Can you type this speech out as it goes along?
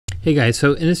Hey guys,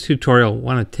 so in this tutorial, I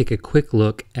want to take a quick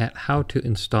look at how to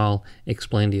install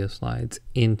Explaindio slides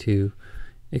into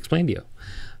Explaindio.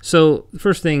 So the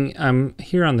first thing, I'm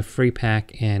here on the free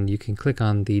pack and you can click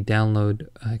on the download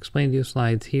Explaindio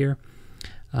slides here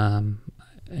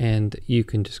and you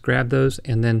can just grab those.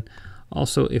 And then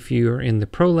also if you're in the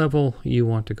pro level, you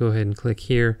want to go ahead and click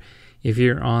here. If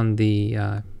you're on the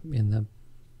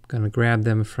going to grab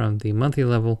them from the monthly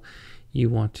level,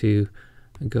 you want to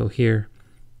go here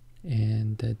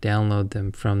and download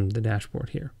them from the dashboard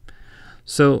here.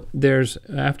 So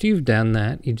after you've done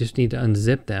that, you just need to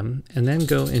unzip them and then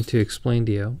go into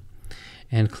Explaindio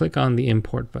and click on the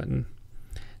import button.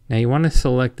 Now you want to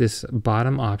select this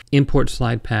bottom option, import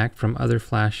slide pack from other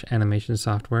Flash animation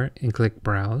software, and click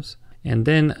browse. And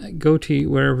then go to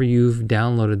wherever you've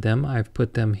downloaded them. I've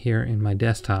put them here in my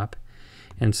desktop.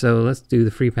 And so let's do the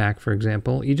free pack, for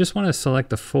example. You just want to select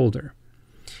the folder.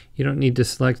 You don't need to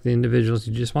select the individuals,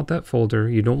 you just want that folder.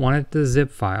 You don't want it the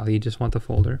zip file, you just want the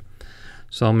folder.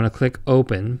 So I'm going to click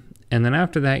open, and then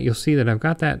after that you'll see that I've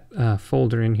got that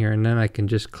folder in here, and then I can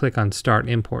just click on start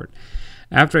import.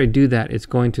 After I do that, it's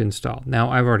going to install. Now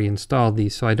I've already installed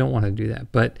these, so I don't want to do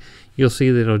that, but you'll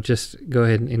see that it'll just go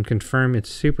ahead and confirm. It's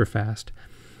super fast.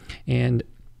 And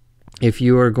if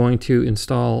you are going to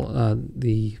install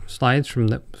the slides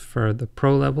for the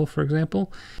pro level, for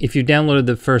example, if you downloaded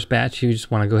the first batch, you just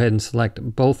want to go ahead and select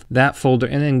both that folder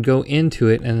and then go into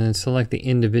it and then select the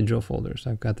individual folders.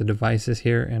 I've got the devices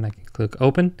here and I can click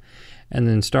open and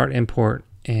then start import.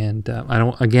 And I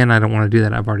don't want to do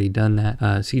that. I've already done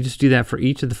that. So you just do that for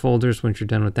each of the folders. Once you're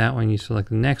done with that one, you select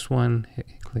the next one,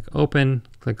 click open,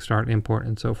 click start import,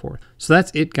 and so forth. So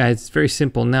that's it, guys. It's very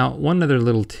simple. Now, one other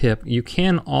little tip, you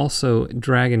can also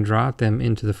drag and drop them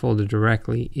into the folder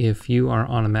directly if you are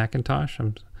on a Macintosh.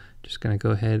 I'm just going to go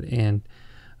ahead and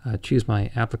choose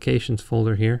my applications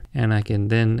folder here, and I can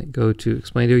then go to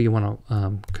Explaindio. You want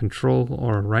to control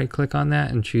or right click on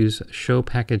that and choose show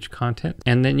package content,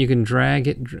 and then you can drag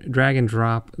and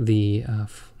drop the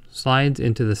slides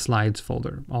into the slides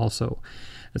folder also.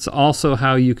 It's also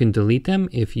how you can delete them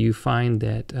if you find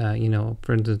that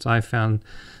for instance, I found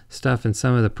stuff in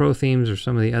some of the pro themes or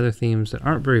some of the other themes that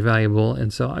aren't very valuable,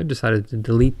 and so I decided to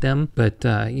delete them. But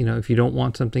if you don't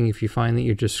want something, if you find that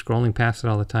you're just scrolling past it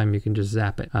all the time, you can just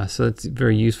zap it. So it's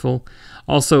very useful.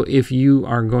 Also, if you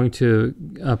are going to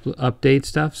update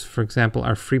stuff, for example,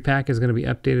 our free pack is going to be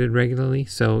updated regularly,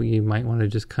 so you might want to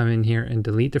just come in here and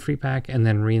delete the free pack and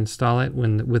then reinstall it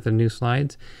with the new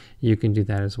slides. You can do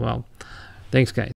that as well. Thanks, guys.